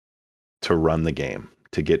to run the game,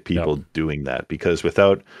 to get people doing that, because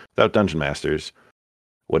without Dungeon Masters,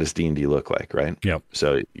 what does D&D look like, right? Yep.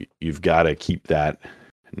 So you've got to keep that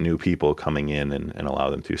new people coming in and allow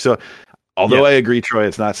them to. So although I agree, Troy,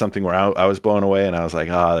 it's not something where I was blown away and I was like,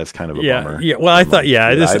 that's kind of a bummer. Yeah. Well, I thought,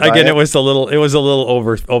 it was a little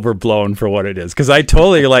overblown for what it is. Cause I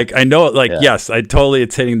totally yes,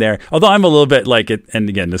 it's hitting there. Although I'm a little bit like it. And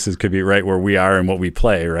again, could be right where we are and what we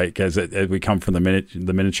play, right? Cause we come from the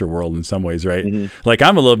miniature world in some ways, right? Mm-hmm. Like,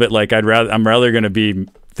 I'm a little bit like, I'm rather going to be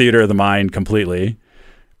theater of the mind completely,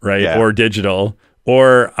 right? Yeah. Or digital.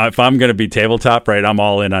 Or if I'm going to be tabletop, right, I'm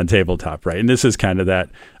all in on tabletop, right? And this is kind of that,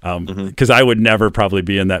 because I would never probably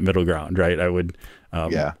be in that middle ground, right? I would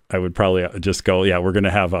probably just go, we're going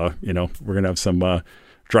to have some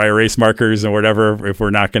dry erase markers or whatever. If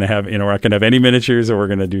we're not going to have, we're not going to have any miniatures, or we're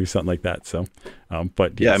going to do something like that. So, I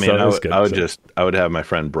would have my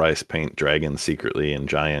friend Bryce paint dragons secretly and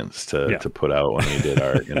giants to put out when we did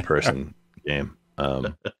our in-person game.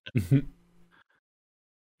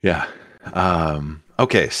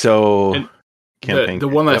 Okay, so the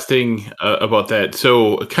one last thing about that,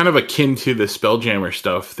 so kind of akin to the Spelljammer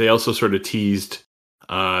stuff, they also sort of teased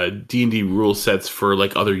D&D rule sets for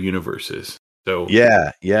like other universes. So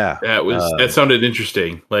that sounded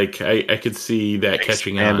interesting. Like I could see that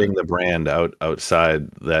catching on. Expanding the brand outside,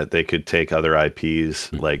 that they could take other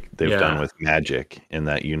IPs like they've done with Magic in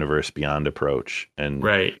that Universe Beyond approach and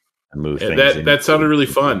move things. That sounded really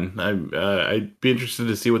fun. I'd be interested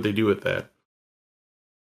to see what they do with that.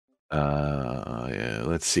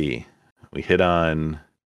 Let's see. We hit on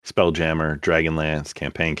Spelljammer, Dragonlance,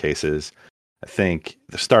 campaign cases. I think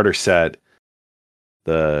the starter set,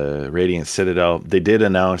 the Radiant Citadel, they did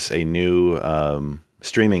announce a new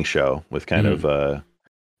streaming show with kind of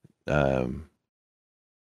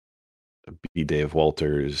B. Dave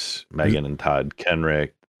Walters, Megan and Todd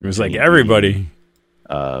Kenrick. It was like everybody.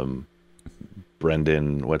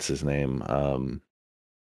 Brendan, what's his name?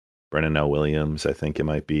 Brendan L. Williams, I think it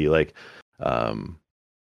might be, like Abria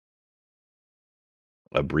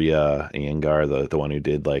Iyengar, the one who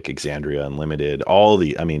did like Exandria Unlimited,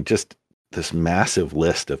 just this massive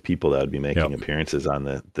list of people that would be making appearances on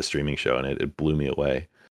the streaming show, and it blew me away,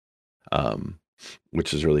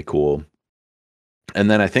 which is really cool. And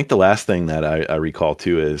then I think the last thing that I recall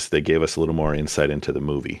too is they gave us a little more insight into the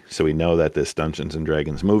movie. So we know that this Dungeons and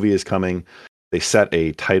Dragons movie is coming. They set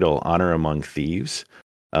a title, Honor Among Thieves,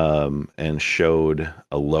 and showed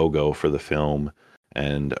a logo for the film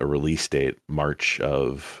and a release date, March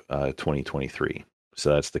of 2023.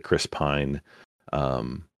 So that's the Chris Pine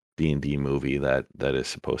D&D movie that is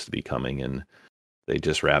supposed to be coming. And they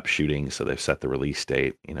just wrapped shooting, so they've set the release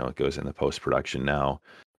date. It goes into post-production now.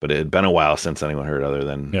 But it had been a while since anyone heard other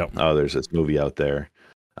than, oh, there's this movie out there.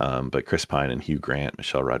 But Chris Pine and Hugh Grant,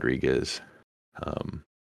 Michelle Rodriguez.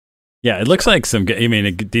 Yeah, it looks like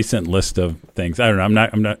a decent list of things. I don't know.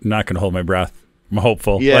 I'm not going to hold my breath. I'm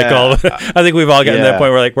hopeful. Yeah, I think we've all gotten to that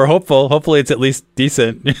point where we're hopeful. Hopefully it's at least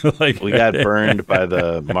decent. We got burned by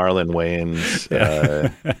the Marlon Wayans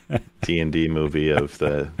D&D movie of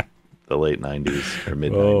the late 90s or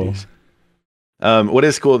mid 90s. What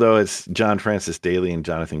is cool though is John Francis Daly and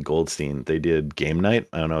Jonathan Goldstein. They did Game Night.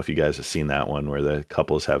 I don't know if you guys have seen that one where the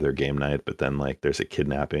couples have their game night, but then there's a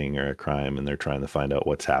kidnapping or a crime and they're trying to find out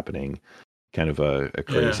what's happening. Kind of a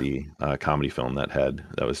crazy comedy film that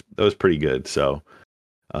was pretty good. So,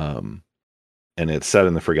 and it's set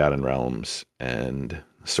in the Forgotten Realms and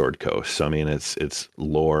Sword Coast. So I mean, it's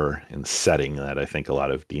lore and setting that I think a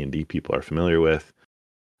lot of D&D people are familiar with.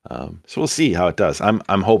 So we'll see how it does. I'm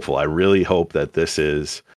hopeful. I really hope that this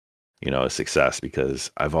is, a success,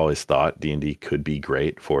 because I've always thought D&D could be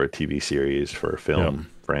great for a TV series, for a film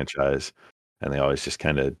franchise, and they always just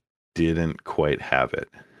kind of didn't quite have it.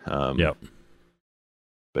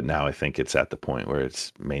 But now I think it's at the point where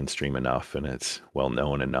it's mainstream enough and it's well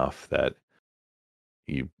known enough that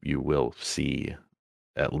you will see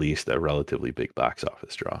at least a relatively big box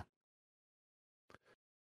office draw.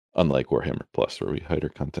 Unlike Warhammer Plus, where we hide our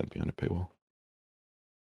content behind a paywall.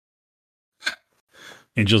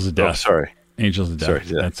 Angels of Death. Oh, sorry. Angels of Death.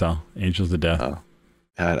 Sorry, that's all. Angels of Death. Oh.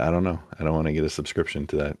 I don't know. I don't want to get a subscription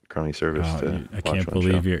to that crummy service. I can't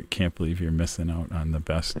believe you're missing out on the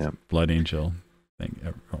best Blood Angel thing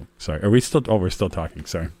ever. Oh, sorry. Are we still? Oh, we're still talking.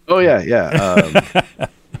 Sorry. Oh yeah.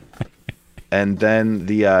 And then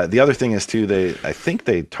the other thing is too. I think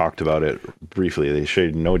they talked about it briefly. They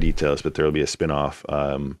shared no details, but there will be a spin-off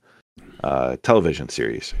television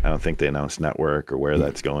series. I don't think they announced network or where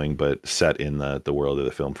that's going, but set in the world of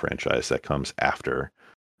the film franchise that comes after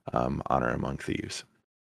Honor Among Thieves.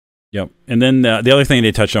 Yep. And then the other thing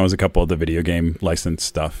they touched on was a couple of the video game license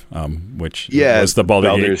stuff, which was the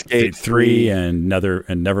Baldur's Gate 3 and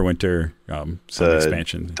Neverwinter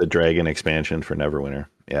expansion. The Dragon expansion for Neverwinter.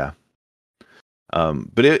 Yeah.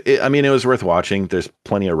 But it was worth watching. There's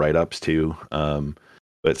plenty of write-ups too.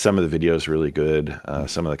 But some of the videos are really good.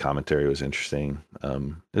 Some of the commentary was interesting.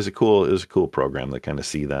 It was a cool program to kind of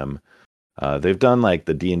see them. They've done like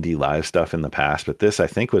the D&D live stuff in the past, but this I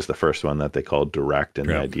think was the first one that they called direct. And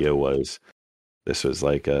the idea was this was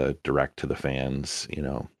like a direct to the fans,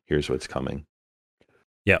 here's what's coming.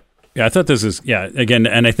 Yeah, I thought this is, again,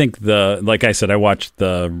 and I think like I said, I watched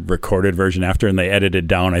the recorded version after, and they edited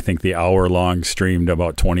down, I think, the hour-long stream to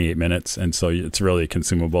about 28 minutes, and so it's really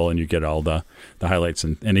consumable, and you get all the highlights,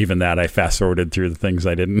 and even that, I fast-forwarded through the things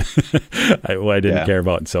I didn't care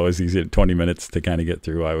about, so it was easy, 20 minutes to kind of get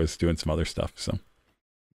through. I was doing some other stuff, so.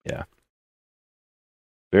 Yeah.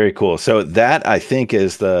 Very cool. So that, I think,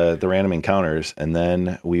 is the random encounters. And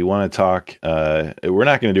then we want to talk, we're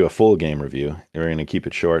not going to do a full game review. We're going to keep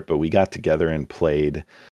it short, but we got together and played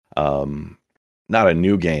not a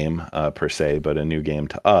new game per se, but a new game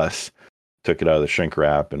to us. Took it out of the shrink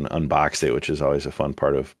wrap and unboxed it, which is always a fun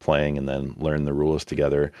part of playing, and then learn the rules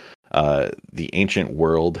together. The Ancient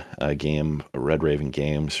World game, Red Raven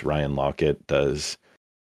Games, Ryan Lockett does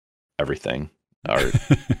everything. Art,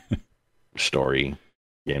 story,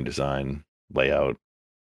 game design, layout,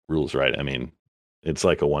 rules, right? I mean, it's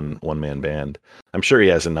like a one-man band. I'm sure he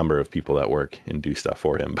has a number of people that work and do stuff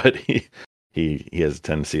for him, but he has a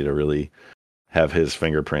tendency to really have his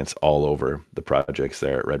fingerprints all over the projects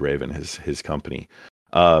there at Red Raven, his company.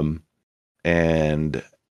 And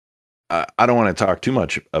I don't want to talk too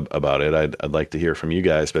much about it. I'd like to hear from you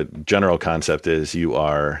guys, but general concept is you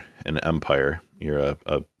are an empire. You're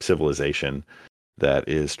a civilization that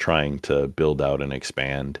is trying to build out and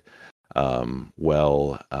expand,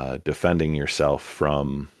 defending yourself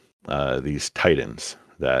from these titans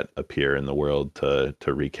that appear in the world to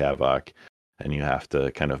wreak havoc. And you have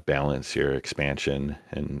to kind of balance your expansion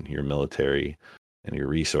and your military and your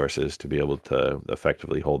resources to be able to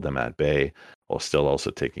effectively hold them at bay, while still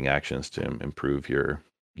also taking actions to improve your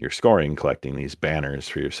scoring, collecting these banners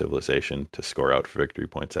for your civilization to score out for victory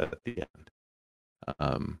points at the end.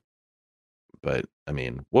 But I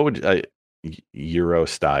mean, what would Euro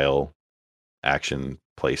style action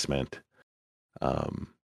placement,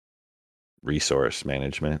 resource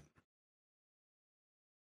management.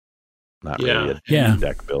 Not really a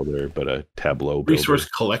deck builder, but a tableau builder. Resource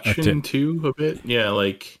collection too, a bit. Yeah,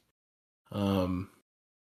 like and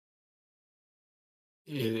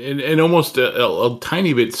almost a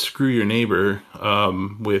tiny bit screw your neighbor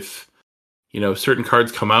with, certain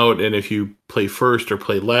cards come out, and if you play first or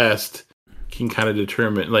play last, can kind of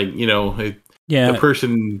determine, like, the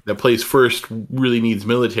person that plays first really needs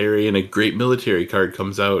military, and a great military card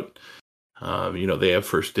comes out, they have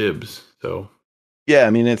first dibs. So yeah, I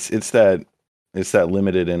mean it's that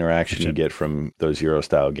limited interaction you get from those Euro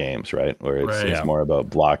style games, right? Where it's more about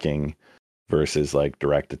blocking versus like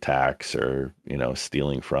direct attacks or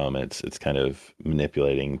stealing from. It's kind of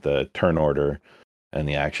manipulating the turn order and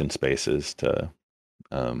the action spaces to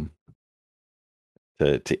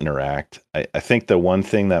interact. I think the one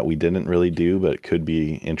thing that we didn't really do but could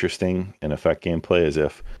be interesting in effect gameplay is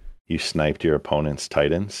if you sniped your opponent's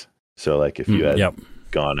Titans. So like if you had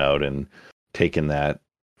gone out and taken that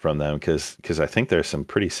from them, because I think there's some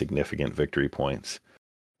pretty significant victory points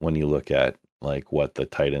when you look at like what the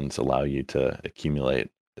Titans allow you to accumulate,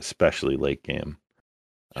 especially late game.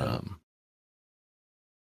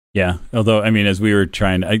 Although, I mean, as we were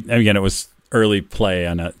trying, again, it was early play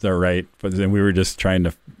on it, right? But then we were just trying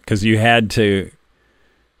to, because you had to,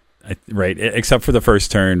 right? Except for the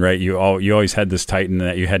first turn, right? You always had this Titan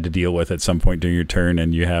that you had to deal with at some point during your turn,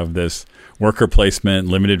 and you have this worker placement,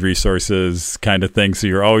 limited resources kind of thing. So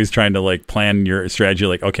you're always trying to like plan your strategy.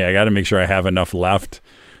 Like, okay, I got to make sure I have enough left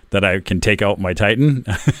that I can take out my Titan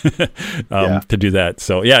to do that.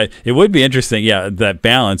 So yeah, it would be interesting. Yeah, that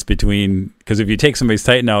balance between, because if you take somebody's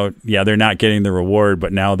Titan out, they're not getting the reward,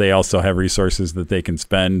 but now they also have resources that they can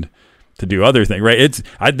spend to do other things, right?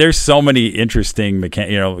 There's so many interesting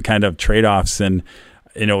kind of trade-offs, and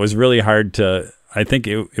it was really hard to. I think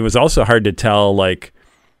it was also hard to tell like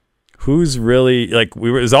who's really like it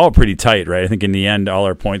was all pretty tight, right? I think in the end, all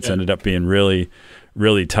our points ended up being really,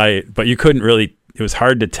 really tight, but you couldn't really. It was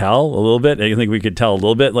hard to tell a little bit. I think we could tell a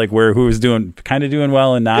little bit like who was doing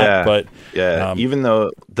well and not. But even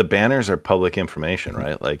though the banners are public information,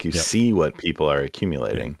 right? Like you see what people are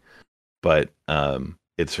accumulating, but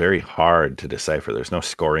it's very hard to decipher. There's no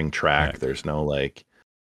scoring track. There's no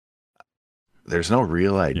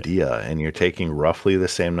real idea, and you're taking roughly the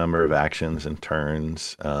same number of actions and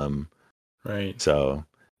turns. Right. So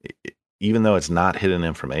even though it's not hidden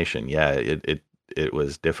information, it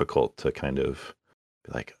was difficult to kind of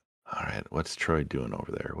be like, all right, what's Troy doing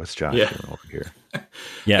over there? What's Josh doing over here?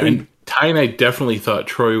 I mean, Ty and I definitely thought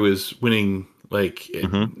Troy was winning. Like, I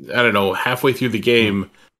don't know, halfway through the game,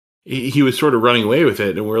 he was sort of running away with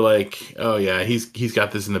it, and we're like, oh yeah, he's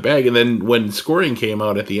got this in the bag. And then when scoring came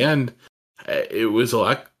out at the end, it was a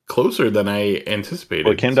lot closer than I anticipated.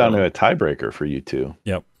 Well, it came down to a tiebreaker for you two.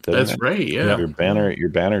 Yep, that's right. Yeah, your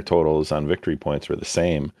banner totals on victory points were the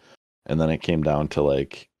same, and then it came down to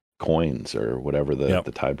like coins or whatever the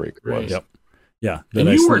tiebreaker was. Yep. Yeah, and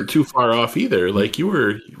you weren't too far off either. Like you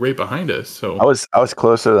were right behind us. So I was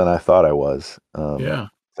closer than I thought I was.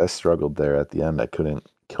 I struggled there at the end. I couldn't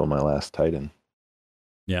kill my last Titan.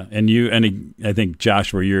 Yeah, and I think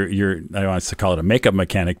Josh, where you're I want to call it a makeup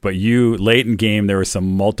mechanic, but you late in game there were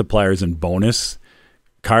some multipliers and bonus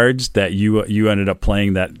cards that you ended up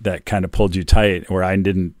playing that kind of pulled you tight, where I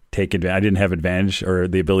didn't take advantage. I didn't have advantage or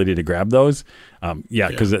the ability to grab those.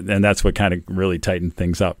 Because and that's what kind of really tightened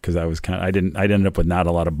things up, because I ended up with not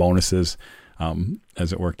a lot of bonuses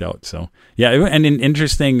as it worked out. So and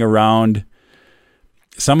interesting around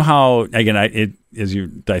somehow again as you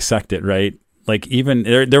dissect it, right? Like even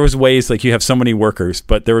there was ways, like you have so many workers,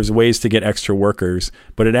 but there was ways to get extra workers,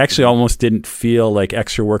 but it actually almost didn't feel like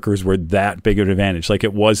extra workers were that big of an advantage. Like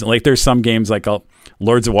it wasn't like there's some games like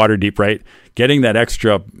Lords of Waterdeep, right? Getting that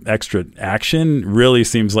extra action really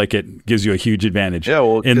seems like it gives you a huge advantage. Yeah,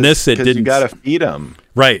 well, in this it didn't. You got to feed them.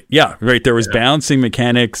 Right. Yeah. Right. There was balancing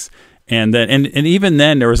mechanics, and then and even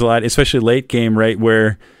then there was a lot, especially late game, right,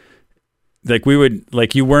 where like we would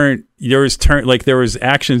like you weren't there was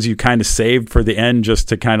actions you kind of saved for the end just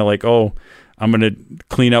to kind of like, oh, I'm gonna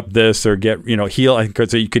clean up this or get heal. I think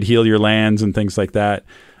so you could heal your lands and things like that.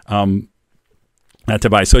 Not to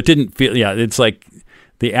buy. So it didn't feel. Yeah, it's like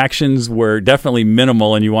the actions were definitely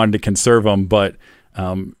minimal and you wanted to conserve them, but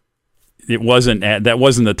it wasn't. That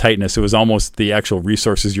wasn't the tightness. It was almost the actual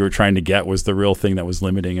resources you were trying to get was the real thing that was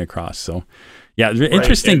limiting across. So yeah,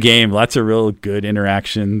 interesting game. Lots of real good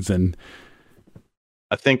interactions and.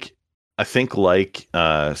 I think like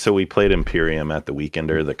so we played Imperium at the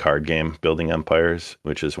Weekender, the card game Building Empires,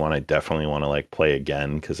 which is one I definitely want to like play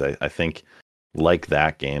again, because I think like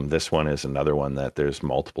that game, this one is another one that there's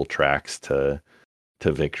multiple tracks to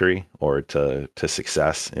victory or to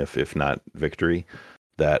success, if not victory,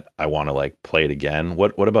 that I want to like play it again.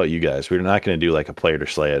 What about you guys? We're not going to do like a play it or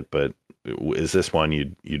slay it, but is this one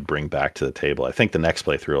you'd bring back to the table? I think the next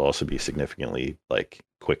playthrough will also be significantly like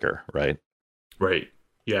quicker, right? Right.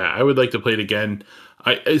 Yeah, I would like to play it again.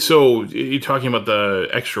 So you're talking about the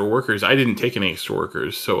extra workers. I didn't take any extra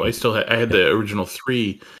workers, so I still I had the original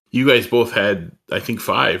 3. You guys both had, I think,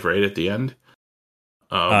 5 right at the end.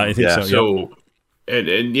 I think so. So,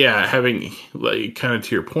 and yeah, having like kind of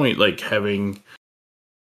to your point, like having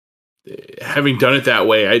done it that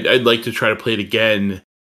way, I'd like to try to play it again,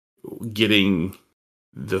 getting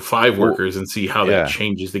the 5 workers and see how that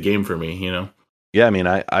changes the game for me. You know. Yeah, I mean,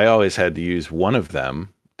 I always had to use one of them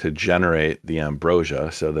to generate the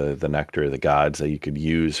ambrosia, so the nectar of the gods that you could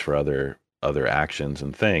use for other actions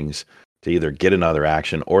and things, to either get another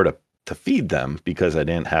action or to feed them, because I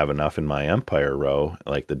didn't have enough in my empire row,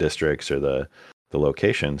 like the districts or the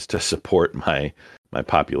locations, to support my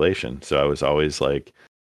population. So I was always like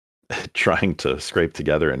trying to scrape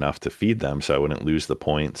together enough to feed them so I wouldn't lose the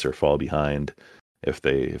points or fall behind if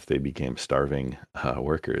they became starving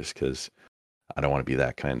workers, because I don't want to be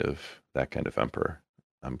that kind of emperor.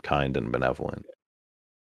 I'm kind and benevolent.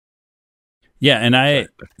 Yeah, and I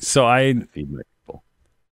feed my people.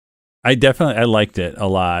 I liked it a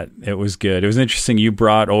lot. It was good. It was interesting. You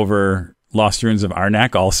brought over Lost Ruins of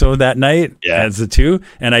Arnak also that night as the 2,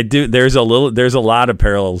 and there's a lot of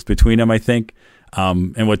parallels between them, I think.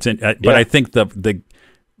 And but I think the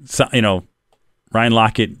Ryan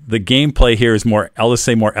Laukat, the gameplay here is more, I'll just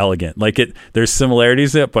say, more elegant. Like there's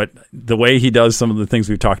similarities in it, but the way he does some of the things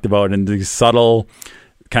we've talked about and these subtle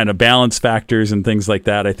kind of balance factors and things like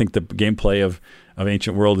that, I think the gameplay of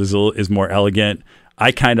Ancient World is more elegant. I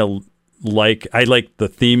like the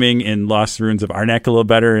theming in Lost Ruins of Arnak a little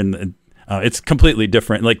better, and it's completely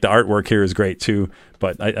different. Like the artwork here is great too,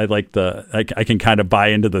 but I like I can kind of buy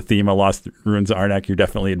into the theme of Lost Ruins of Arnak. You're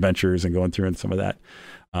definitely adventurers and going through and some of that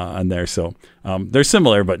on there. So they're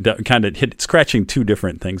similar, but kind of scratching 2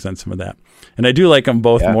 different things on some of that. And I do like them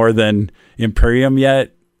both more than Imperium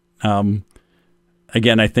yet.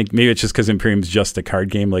 Again, I think maybe it's just because Imperium's just a card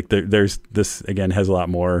game. Like there's this, again, has a lot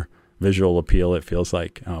more visual appeal, it feels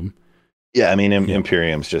like. Yeah, I mean,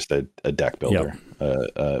 Imperium's just a deck builder,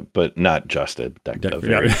 but not just a deck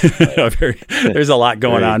builder. There's a lot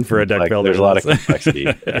going on for a deck builder. There's a lot of complexity.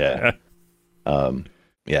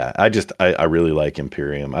 I really like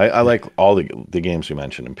Imperium. I like all the games we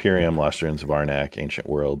mentioned: Imperium, Lost Ruins of Arnak, Ancient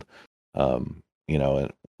World.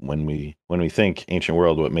 When we think Ancient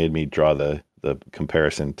World, what made me draw the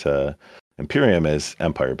comparison to Imperium is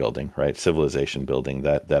empire building, right? Civilization building.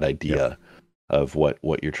 That idea of what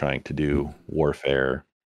you're trying to do, warfare,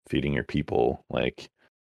 feeding your people, like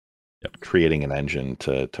creating an engine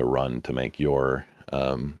to run to make your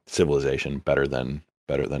civilization better than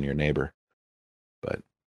your neighbor. But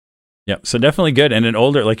so definitely good, and an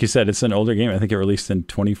older, like you said, it's an older game. I think it released in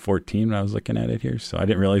 2014 when I was looking at it here, so I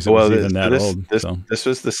didn't realize it was even that old. This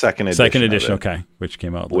was the second edition. Okay, which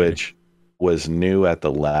came out later. Which was new at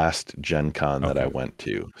the last Gen Con that I went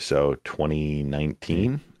to. So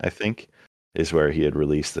 2019, I think, is where he had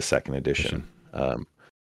released the second edition. And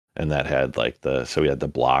that had like we had the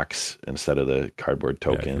blocks instead of the cardboard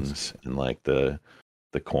tokens, and like the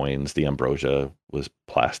coins, the ambrosia was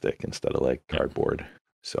plastic instead of like cardboard.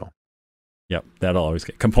 So that'll always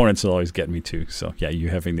components will always get me too. So you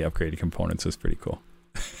having the upgraded components is pretty cool.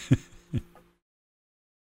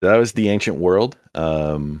 That was The Ancient World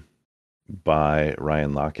by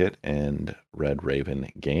Ryan Laukat and Red Raven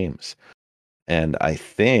Games. And I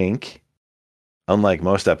think, unlike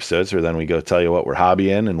most episodes where then we go tell you what we're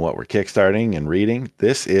hobbying and what we're kickstarting and reading,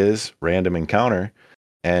 this is Random Encounter,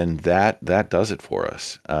 and that does it for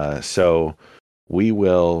us. So we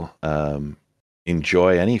will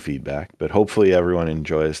enjoy any feedback, but hopefully everyone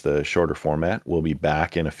enjoys the shorter format. We'll be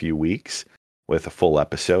back in a few weeks with a full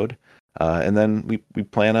episode, and then we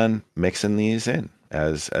plan on mixing these in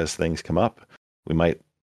as things come up. We might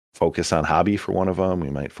focus on hobby for one of them. We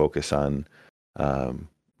might focus on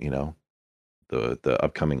the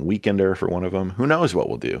upcoming Weekender for one of them. Who knows what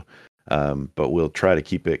we'll do? But we'll try to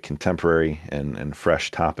keep it contemporary and fresh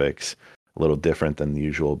topics, a little different than the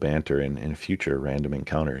usual banter in future Random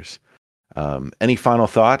Encounters. Any final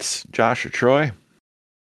thoughts, Josh or Troy?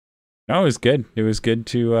 No, it was good. It was good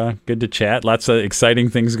to chat. Lots of exciting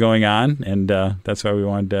things going on, and that's why we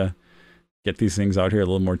wanted to get these things out here a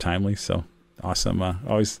little more timely. So awesome.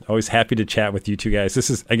 Always happy to chat with you two guys. This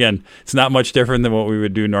is, again, it's not much different than what we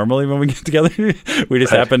would do normally when we get together. We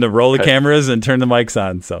just happen to roll the cameras and turn the mics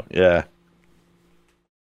on. So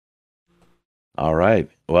All right.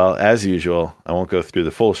 Well, as usual, I won't go through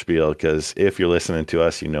the full spiel because if you're listening to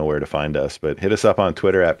us, you know where to find us. But hit us up on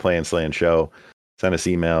Twitter at Play and Slay and Show. Send us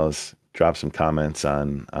emails. Drop some comments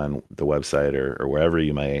on the website or wherever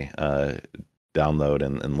you may download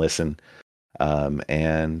and listen.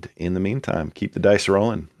 And in the meantime, keep the dice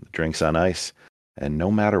rolling, the drinks on ice, and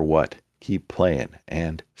no matter what, keep playing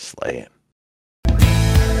and slaying.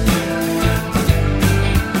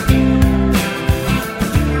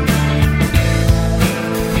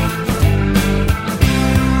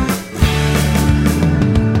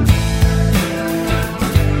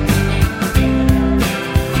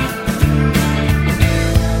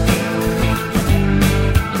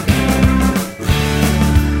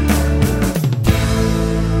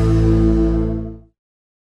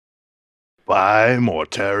 By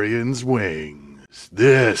Mortarian's wings,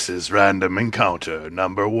 this is Random Encounter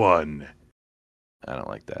number 1. I don't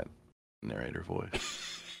like that narrator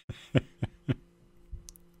voice. Wait,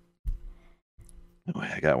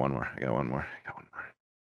 I got one more.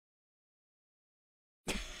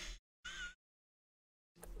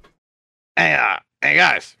 Hey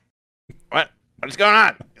guys, what's going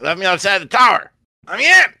on? You left me outside the tower. Let me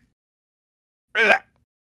in. Where's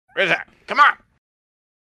that? Come on.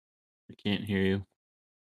 I can't hear you.